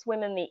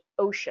swim in the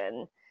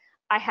ocean.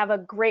 I have a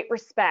great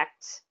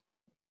respect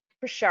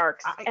for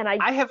sharks, I, and I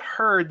I have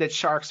heard that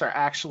sharks are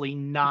actually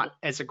not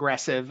as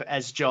aggressive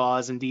as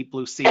Jaws and Deep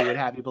Blue Sea would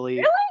have you believe.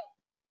 really.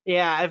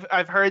 Yeah,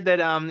 I've heard that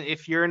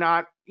if you're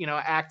not,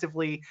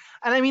 actively,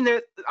 and I mean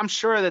I'm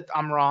sure that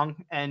I'm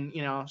wrong, and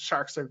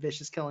sharks are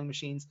vicious killing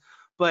machines,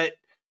 but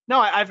no,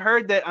 I've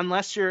heard that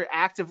unless you're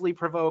actively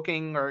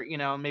provoking, or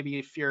maybe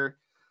if you're,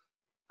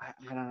 I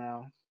don't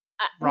know,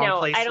 wrong No,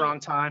 place,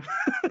 wrong time.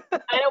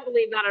 I don't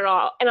believe that at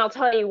all, and I'll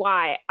tell you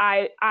why.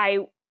 I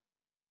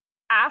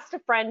asked a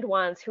friend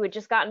once who had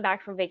just gotten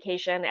back from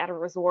vacation at a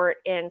resort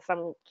in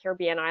some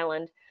Caribbean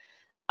island,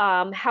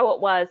 how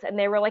it was, and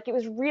they were like, it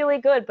was really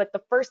good, but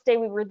the first day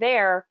we were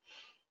there,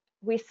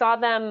 we saw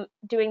them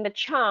doing the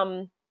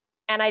chum,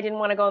 and I didn't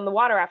want to go in the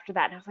water after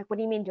that. And I was like, what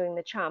do you mean doing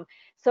the chum?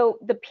 So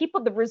the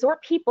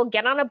resort people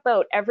get on a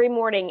boat every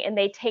morning and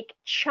they take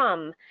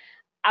chum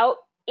out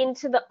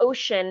into the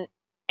ocean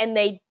and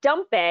they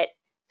dump it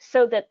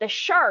so that the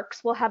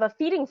sharks will have a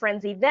feeding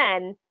frenzy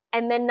then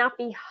and then not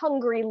be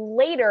hungry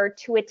later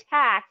to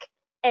attack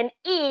and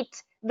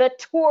eat the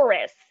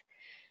tourists.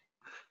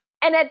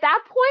 And at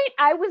that point,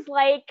 I was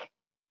like,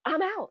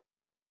 I'm out.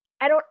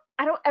 I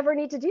don't ever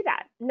need to do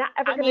that. Not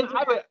ever I gonna mean, do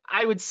that.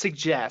 I would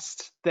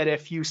suggest that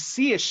if you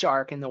see a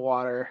shark in the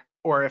water,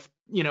 or if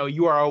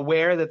you are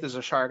aware that there's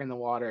a shark in the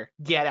water,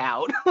 get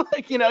out.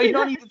 Like, you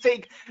don't need to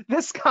take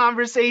this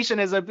conversation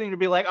as a thing to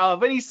be like, oh,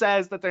 but he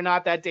says that they're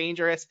not that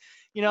dangerous.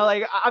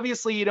 Like,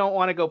 obviously you don't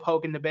want to go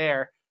poking the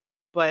bear,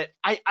 but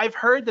I've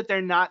heard that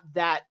they're not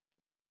that.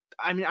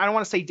 I mean, I don't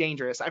want to say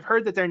dangerous. I've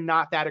heard that they're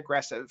not that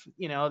aggressive.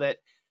 That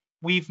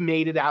we've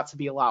made it out to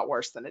be a lot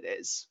worse than it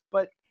is.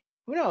 But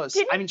who knows?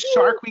 I Didn't mean, you?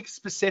 Shark Week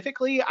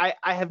specifically, I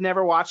have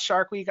never watched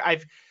Shark Week.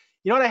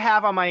 What I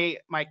have on my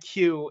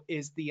queue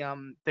is the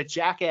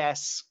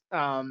Jackass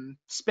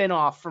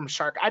spin-off from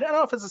Shark. I don't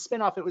know if it's a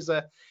spin-off. It was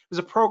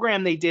a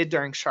program they did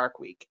during Shark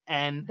Week,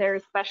 and Their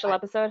special I,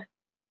 episode.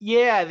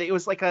 yeah, it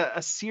was like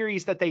a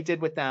series that they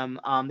did with them.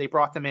 They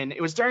brought them in.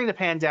 It was during the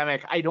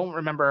pandemic. I don't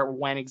remember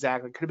when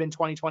exactly. Could have been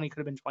 2020, could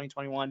have been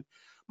 2021.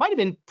 Might have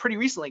been pretty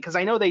recently, because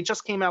I know they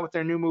just came out with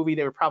their new movie.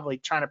 They were probably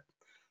trying to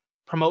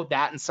promote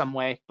that in some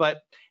way.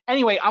 But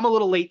anyway, I'm a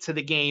little late to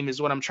the game is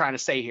what I'm trying to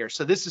say here.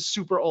 So this is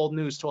super old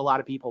news to a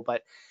lot of people,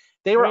 but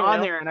they I were didn't on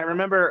know. there, and I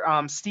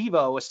remember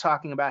Steve-O was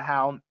talking about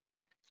how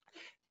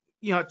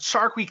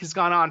Shark Week has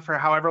gone on for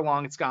however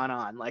long it's gone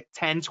on, like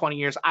 10, 20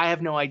 years. I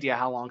have no idea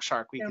how long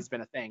Shark Week Yeah. has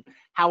been a thing.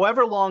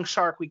 However long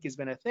Shark Week has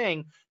been a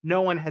thing,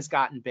 no one has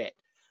gotten bit.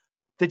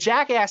 The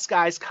Jackass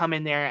guys come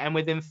in there, and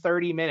within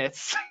 30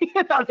 minutes,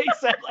 they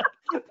said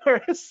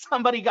like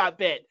somebody got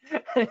bit.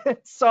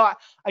 So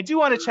I do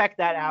want to check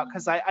that out,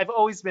 because I've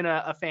always been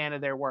a fan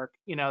of their work.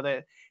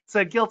 That it's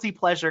a guilty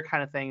pleasure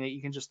kind of thing that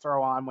you can just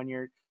throw on when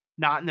you're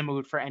not in the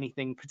mood for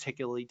anything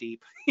particularly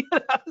deep.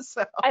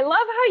 So I love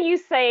how you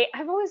say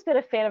I've always been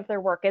a fan of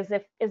their work, as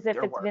if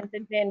their it's work,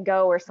 Vincent Van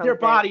Gogh or their something.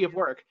 body of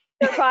work.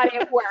 Their body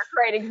of work,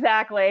 right?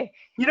 Exactly.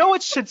 You know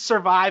what should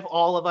survive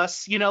all of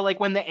us? Like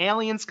when the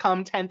aliens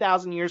come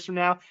 10,000 years from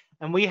now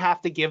and we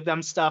have to give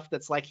them stuff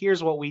that's like,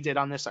 here's what we did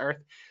on this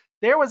earth.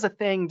 There was a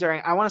thing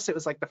during, I want to say it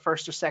was like the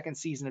first or second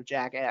season of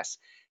Jackass.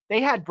 They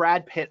had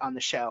Brad Pitt on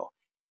the show,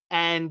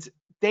 and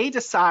they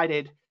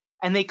decided,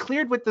 and they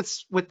cleared with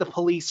the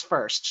police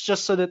first,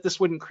 just so that this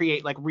wouldn't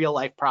create like real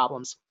life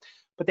problems.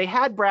 But they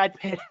had Brad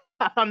Pitt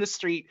out on the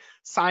street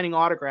signing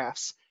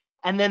autographs.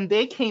 And then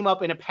they came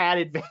up in a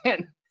padded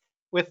van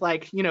with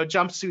like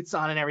jumpsuits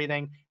on and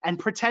everything, and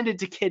pretended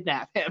to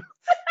kidnap him.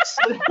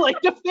 So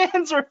like the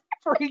fans were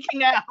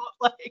freaking out.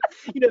 Like,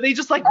 they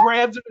just like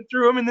grabbed him and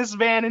threw him in this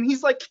van, and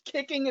he's like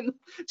kicking and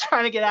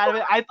trying to get out of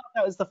it. I thought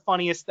that was the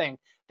funniest thing.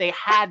 They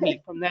had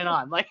me from then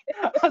on. Like,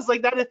 I was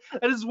like, that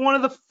is one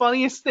of the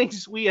funniest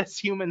things we as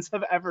humans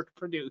have ever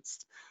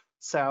produced.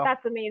 So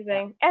That's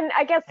amazing. And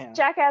I guess yeah.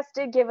 Jackass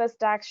did give us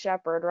Dax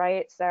Shepard,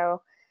 right?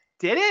 So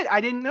Did it?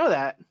 I didn't know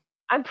that.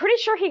 I'm pretty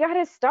sure he got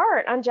his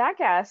start on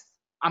Jackass.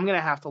 I'm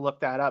gonna have to look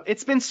that up.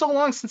 It's been so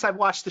long since I've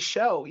watched the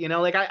show,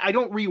 like I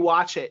don't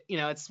rewatch it.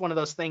 It's one of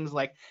those things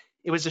like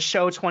it was a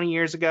show 20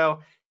 years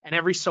ago, and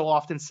every so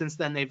often since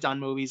then they've done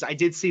movies. I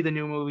did see the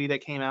new movie that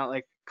came out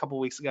like a couple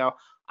weeks ago.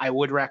 I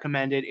would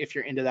recommend it if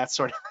you're into that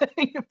sort of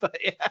thing. But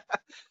yeah,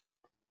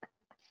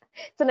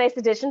 It's a nice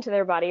addition to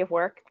their body of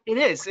work. it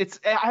is.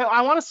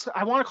 I want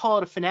to call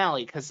it a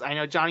finale because I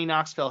know Johnny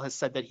Knoxville has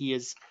said that he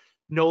is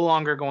no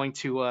longer going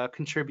to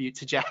contribute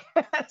to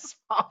Jackass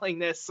following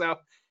this. So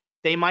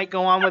they might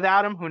go on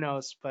without him. Who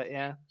knows? But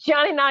yeah.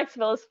 Johnny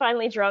Knoxville has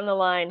finally drawn the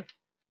line.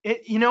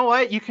 You know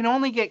what? You can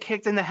only get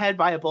kicked in the head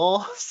by a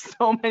bull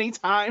so many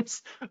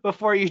times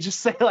before you just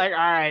say like, all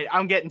right,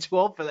 I'm getting too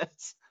old for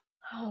this.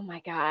 Oh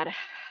my God.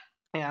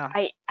 Yeah.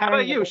 I How don't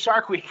about even you,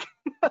 Shark Week?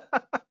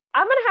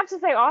 I'm gonna have to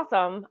say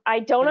awesome. I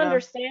don't Yeah.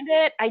 understand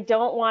it. I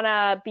don't want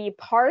to be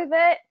part of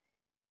it.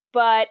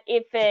 But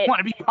if it, Want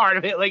to be part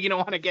of it? Like you don't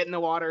want to get in the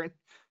water.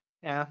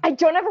 Yeah. I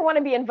don't ever want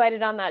to be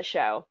invited on that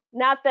show.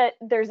 Not that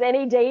there's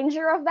any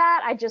danger of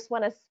that. I just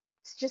want to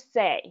just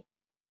say,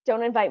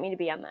 don't invite me to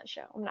be on that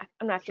show. I'm not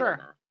doing Sure.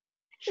 that.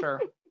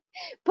 Sure.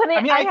 But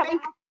I mean, I I have,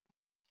 think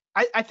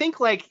I think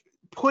like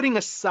putting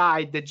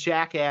aside the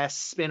Jackass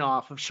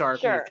spin-off of Shark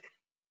sure. Week,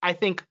 I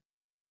think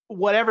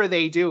whatever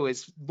they do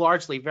is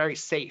largely very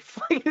safe.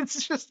 Like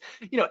it's just,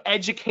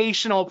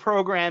 educational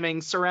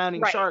programming surrounding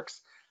Right. sharks.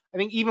 I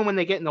think even when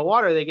they get in the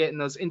water, they get in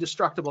those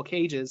indestructible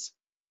cages.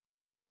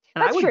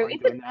 And I That's wouldn't true.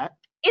 mind doing that.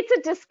 It's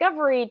a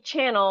Discovery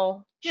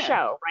Channel Yeah.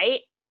 show,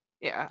 right?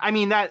 Yeah. I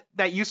mean that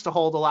used to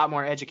hold a lot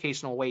more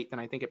educational weight than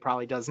I think it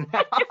probably does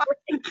now.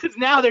 Because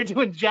now they're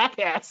doing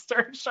Jackass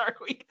during Shark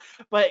Week.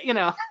 But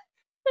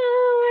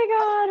Oh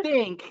my God.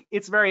 think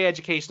it's very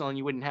educational and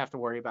you wouldn't have to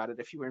worry about it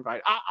if you were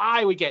invited.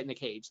 I would get in the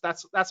cage.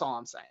 That's all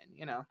I'm saying.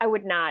 I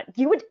would not.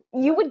 You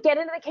would get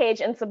into the cage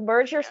and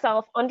submerge Yeah.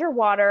 yourself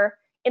underwater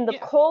in the Yeah.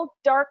 cold,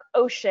 dark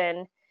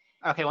ocean.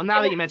 Okay, well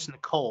now that you mentioned the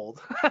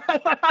cold,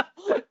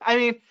 I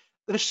mean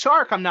the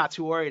shark I'm not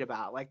too worried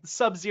about. Like the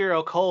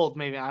sub-zero cold,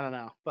 maybe I don't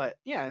know, but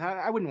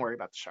yeah, I wouldn't worry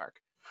about the shark.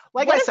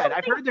 Like What I if said, I've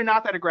something? heard they're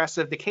not that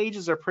aggressive. The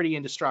cages are pretty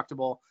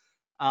indestructible.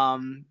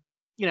 And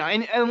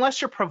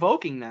unless you're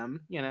provoking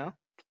them.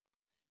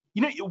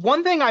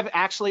 One thing I've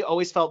actually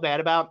always felt bad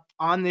about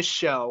on this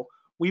show,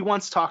 we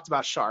once talked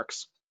about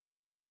sharks,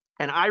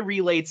 and I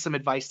relayed some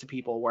advice to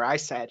people where I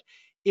said,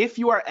 if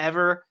you are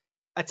ever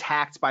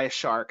attacked by a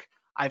shark,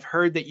 I've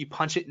heard that you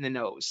punch it in the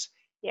nose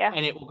Yeah.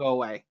 and it will go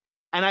away.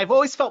 And I've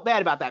always felt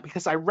bad about that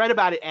because I read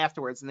about it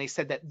afterwards and they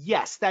said that,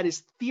 yes, that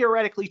is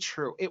theoretically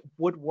true. It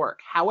would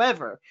work.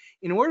 However,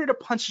 in order to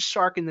punch a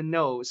shark in the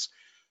nose,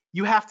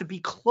 you have to be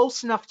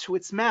close enough to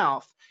its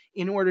mouth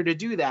in order to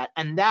do that.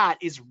 And that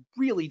is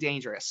really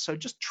dangerous. So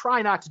just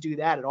try not to do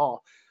that at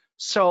all.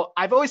 So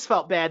I've always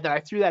felt bad that I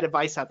threw that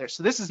advice out there.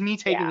 So this is me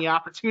taking Yeah. the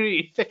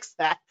opportunity to fix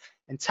that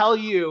and tell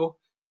you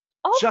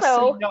just say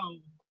Also, no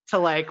to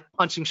like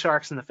punching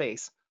sharks in the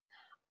face.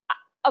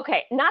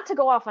 okay, not to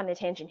go off on a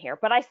tangent here,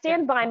 but I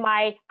stand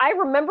by I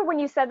remember when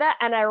you said that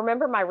and I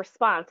remember my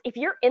response. If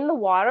you're in the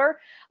water,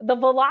 the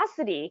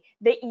velocity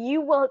that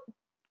you will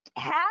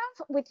have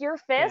with your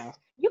fist, Yeah.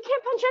 you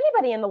can't punch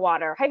anybody in the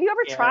water. Have you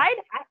ever Yeah. tried?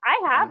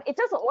 I have. Yeah. It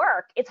doesn't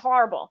work. It's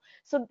horrible.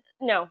 So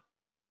no,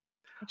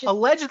 just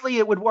Allegedly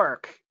it would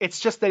work. It's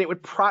just that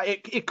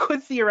it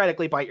could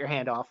theoretically bite your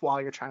hand off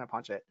while you're trying to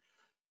punch it.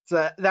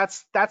 So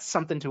that's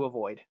something to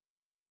avoid.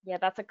 yeah,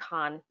 that's a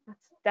con.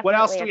 That's What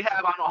else definitely do we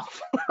have on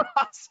off?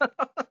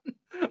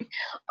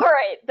 All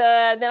right,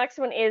 the next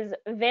one is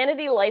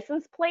vanity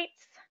license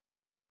plates.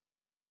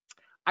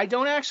 I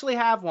don't actually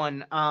have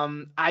one.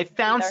 I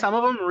found Either. some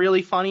of them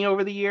really funny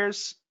over the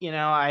years.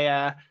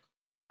 I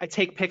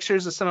take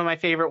pictures of some of my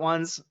favorite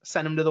ones,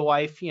 send them to the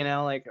wife.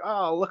 Like,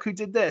 oh, look who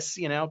did this.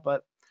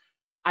 But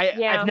I've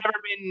Yeah. never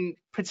been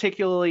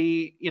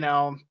particularly,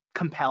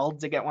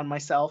 compelled to get one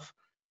myself.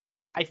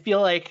 I feel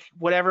like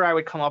whatever I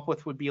would come up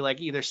with would be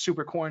like either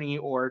super corny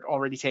or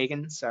already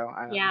taken. So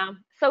I don't know. Yeah.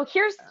 So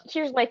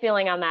here's my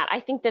feeling on that. I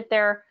think that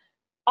they're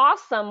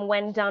awesome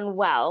when done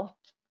well.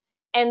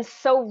 And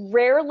so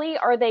rarely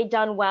are they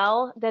done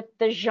well that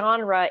the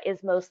genre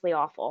is mostly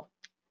awful.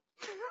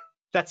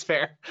 That's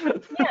fair.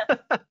 Yeah.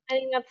 I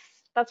think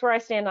that's where I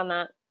stand on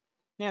that.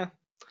 Yeah.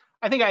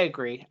 I think I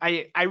agree.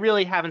 I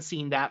really haven't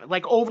seen that.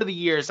 Like over the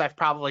years, I've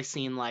probably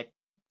seen like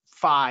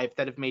 5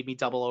 that have made me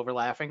double over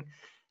laughing.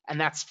 And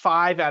that's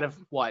 5 out of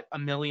what, a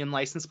million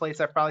license plates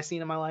I've probably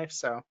seen in my life.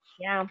 So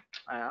Yeah.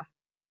 uh,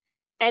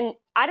 And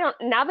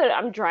now that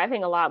I'm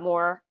driving a lot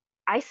more,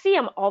 I see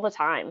them all the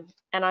time.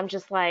 And I'm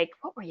just like,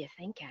 what were you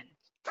thinking?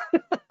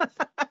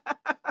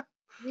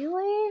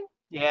 Really?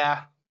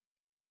 yeah.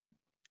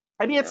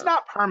 I mean, it's Yeah.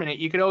 not permanent.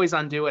 You could always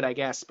undo it, I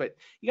guess, but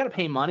you got to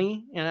pay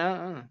money, you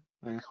know?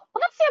 Yeah.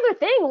 Well, that's the other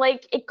thing.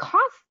 Like, it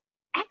costs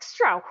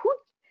extra.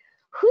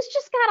 Who's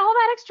just got all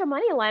that extra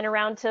money lying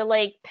around to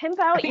like pimp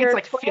I out think it's your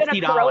like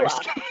Toyota $50. Corolla?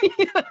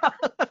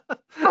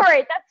 All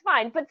right, that's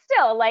fine, but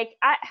still, like,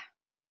 I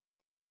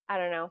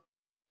don't know.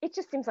 It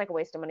just seems like a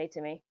waste of money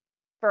to me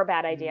for a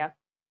bad Mm, idea.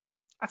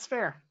 That's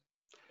fair.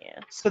 Yeah.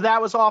 So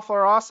that was Awful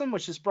or Awesome,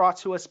 which is brought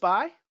to us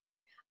by.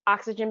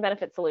 Oxygen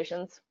Benefit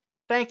Solutions.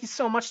 Thank you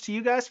so much to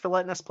you guys for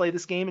letting us play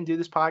this game and do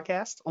this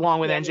podcast, along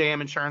with Yeah,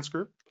 NJM Insurance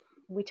Group.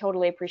 we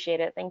totally appreciate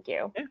it. Thank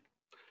you. Yeah.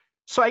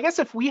 So I guess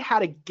if we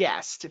had a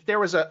guest, if there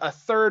was a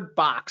third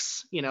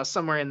box, you know,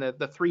 somewhere in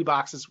the three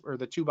boxes or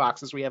the two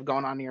boxes we have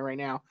going on here right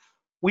now,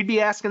 we'd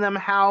be asking them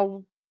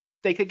how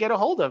they could get a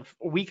hold of,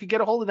 or we could get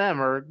a hold of them,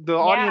 or the Yeah.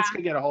 audience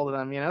could get a hold of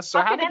them, you know? So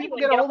How how can do people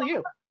anyone get a get a hold of hold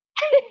you?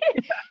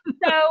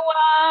 So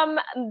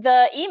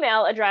the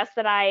email address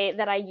that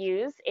I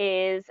use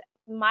is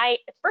my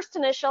first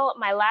initial,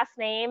 my last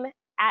name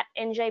at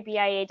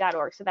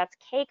njbia.org. So that's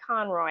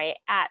kconroy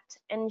at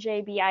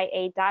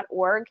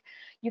njbia.org.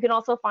 You can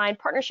also find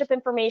partnership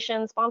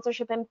information,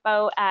 sponsorship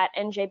info at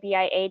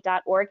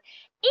njbia.org.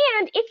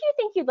 And if you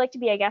think you'd like to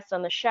be a guest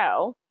on the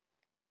show,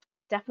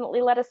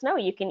 definitely let us know.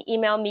 You can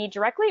email me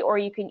directly, or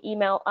you can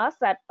email us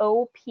at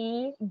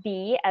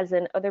opb, as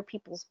in other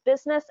people's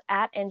business,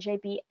 at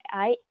njbia.org.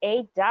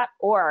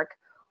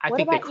 I What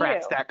think they about you?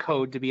 cracked that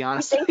code, to be You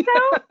honest. think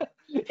so?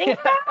 You think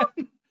Yeah. so?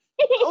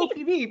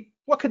 OPB,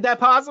 what could that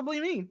possibly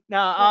mean?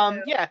 Now,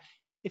 yeah,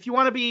 if you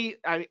want to be,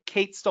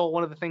 Kate stole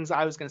one of the things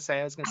I was going to say.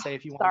 I was going to say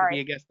if you wanted to be Sorry.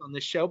 a guest on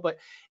this show, but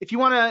if you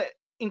want to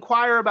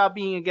inquire about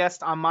being a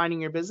guest on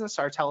Minding Your Business,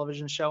 our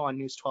television show on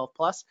News 12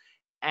 Plus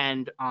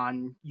and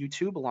on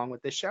YouTube along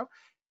with this show,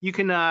 you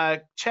can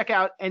check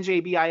out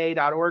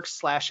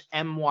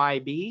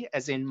njbia.org/myb,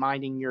 as in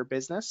Minding Your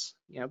Business,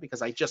 you know,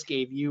 because I just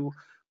gave you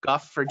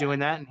guff for doing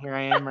that, and here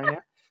I am right now.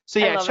 So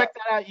I yeah, love it. check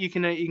that out. You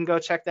can go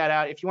check that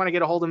out. If you want to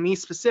get a hold of me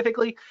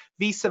specifically,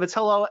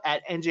 vcivitillo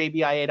at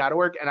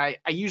njbia.org. And I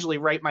usually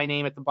write my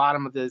name at the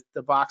bottom of the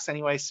box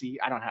anyway, so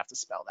I don't have to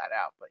spell that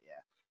out. But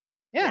yeah.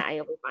 Yeah, Nah,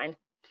 you'll be fine.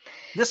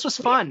 this was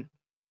fun.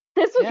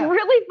 This was Yeah.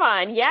 really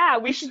fun. Yeah,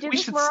 we should do we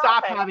this should more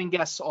stop often. having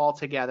guests all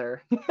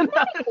together. Wouldn't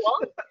that be cool?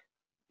 We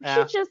Yeah.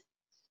 should just,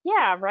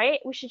 yeah, right?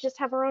 We should just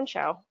have our own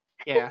show.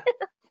 Yeah.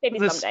 Maybe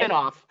The someday.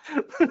 spin-off.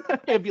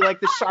 It'd be like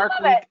the Shark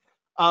love it. Week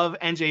of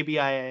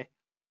NJBIA.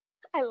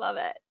 I love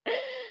it.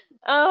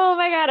 Oh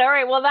my God. All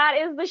right. Well, that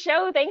is the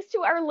show. Thanks to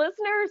our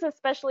listeners,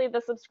 especially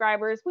the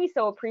subscribers. We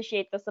so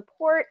appreciate the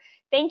support.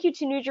 Thank you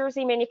to New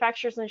Jersey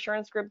Manufacturers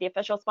Insurance Group, the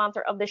official sponsor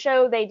of the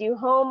show. They do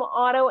home,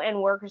 auto,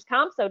 and workers'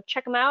 comp. So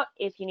check them out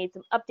if you need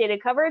some updated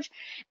coverage.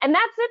 And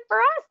that's it for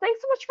us. Thanks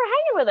so much for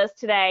hanging with us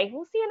today.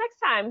 We'll see you next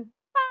time.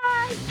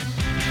 Bye.